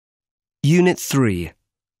Unit 3.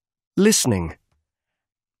 Listening.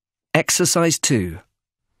 Exercise 2.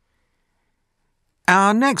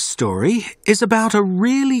 Our next story is about a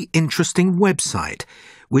really interesting website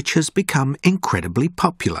which has become incredibly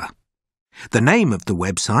popular. The name of the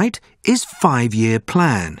website is 5 Year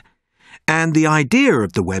Plan, and the idea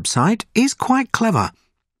of the website is quite clever.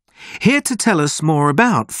 Here to tell us more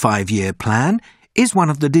about 5 Year Plan is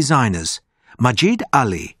one of the designers, Majid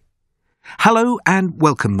Ali. Hello and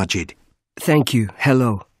welcome, Majid. Thank you.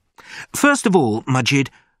 Hello. First of all, Majid,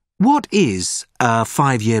 what is a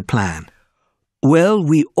 5 Year Plan? Well,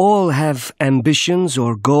 we all have ambitions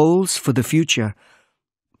or goals for the future.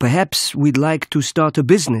 Perhaps we'd like to start a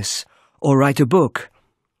business or write a book.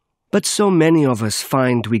 But so many of us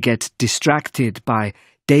find we get distracted by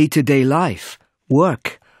day-to-day life,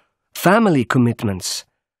 work, family commitments.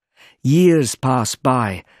 Years pass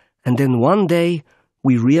by, and then one day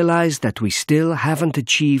we realize that we still haven't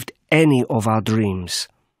achieved any of our dreams.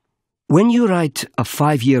 When you write a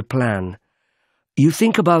 5-year plan, you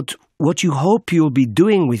think about what you hope you'll be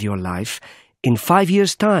doing with your life in 5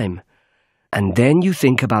 years' time, and then you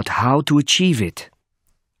think about how to achieve it.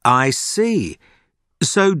 I see.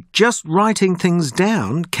 So just writing things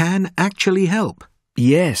down can actually help?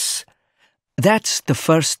 Yes, that's the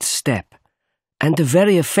first step, and a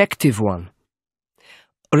very effective one.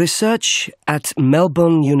 Research at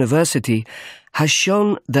Melbourne University has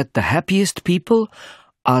shown that the happiest people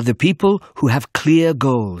are the people who have clear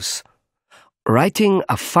goals. Writing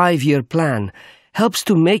a 5-year plan helps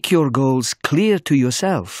to make your goals clear to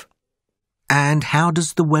yourself. And how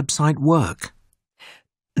does the website work?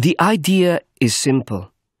 The idea is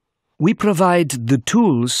simple. We provide the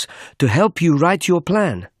tools to help you write your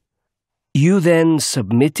plan. You then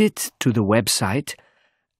submit it to the website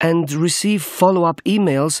and receive follow-up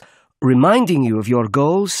emails reminding you of your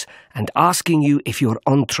goals and asking you if you're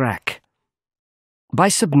on track. By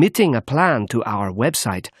submitting a plan to our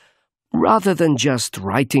website, rather than just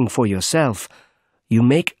writing for yourself, you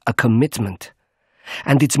make a commitment.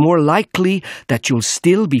 And it's more likely that you'll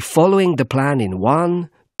still be following the plan in 1,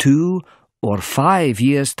 2, or 5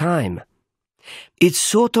 years' time. It's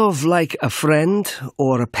sort of like a friend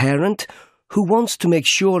or a parent who wants to make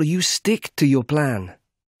sure you stick to your plan.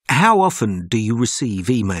 How often do you receive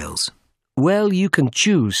emails? Well, you can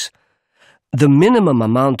choose. The minimum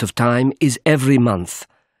amount of time is every month,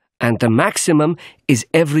 and the maximum is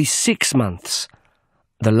every 6 months.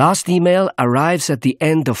 The last email arrives at the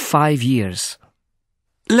end of 5 years.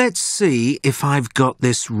 Let's see if I've got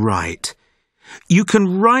this right. You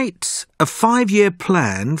can write a 5-year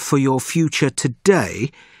plan for your future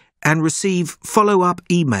today and receive follow-up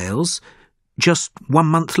emails just 1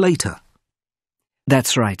 month later.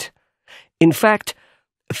 That's right. In fact,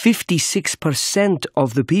 56%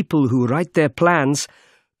 of the people who write their plans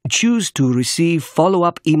choose to receive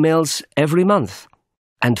follow-up emails every month,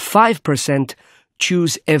 and 5%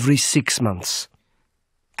 choose every 6 months.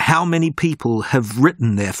 How many people have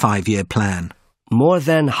written their 5-year plan? More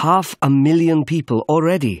than 500,000 people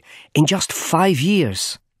already, in just 5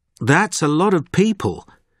 years. That's a lot of people.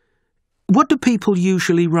 What do people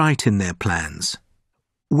usually write in their plans?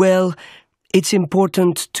 Well, it's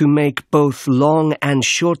important to make both long and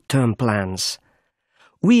short-term plans.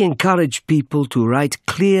 We encourage people to write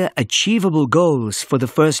clear, achievable goals for the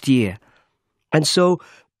first year. And so,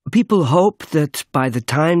 people hope that by the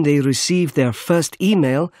time they receive their first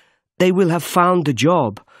email, they will have found a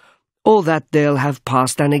job, or that they'll have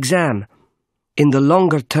passed an exam. In the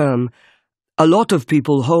longer term, a lot of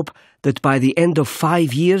people hope that by the end of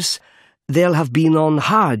 5 years, they'll have been on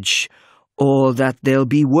Hajj, or that they'll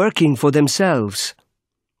be working for themselves.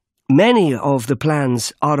 Many of the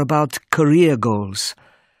plans are about career goals.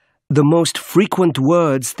 The most frequent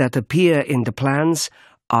words that appear in the plans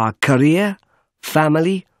are career,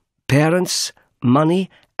 family, parents, money,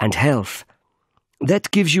 and health. That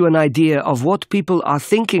gives you an idea of what people are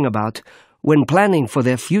thinking about when planning for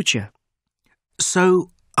their future. So,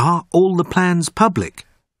 are all the plans public?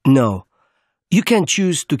 No. You can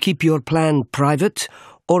choose to keep your plan private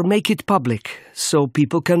or make it public so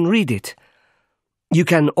people can read it. You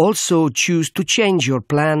can also choose to change your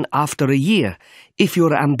plan after a year if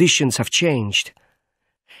your ambitions have changed.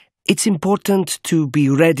 It's important to be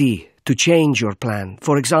ready to change your plan,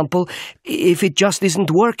 for example, if it just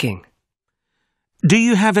isn't working. Do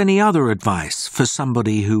you have any other advice for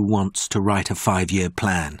somebody who wants to write a 5-year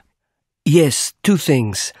plan? Yes, 2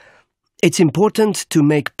 things. It's important to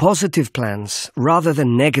make positive plans rather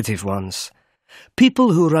than negative ones.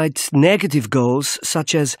 People who write negative goals,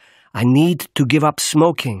 such as, I need to give up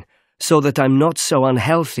smoking so that I'm not so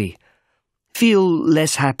unhealthy, feel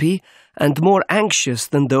less happy and more anxious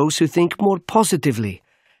than those who think more positively,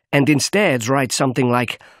 and instead write something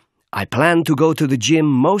like, I plan to go to the gym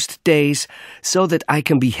most days so that I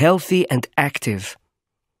can be healthy and active.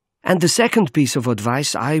 And the second piece of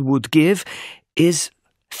advice I would give is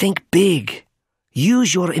think big.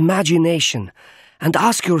 Use your imagination and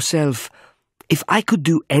ask yourself, if I could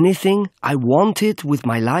do anything I wanted with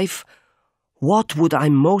my life, what would I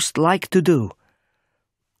most like to do?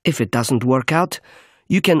 If it doesn't work out,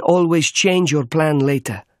 you can always change your plan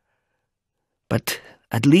later. But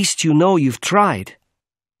at least you know you've tried.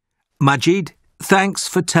 Majid, thanks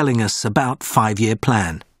for telling us about 5-year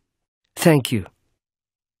plan. Thank you.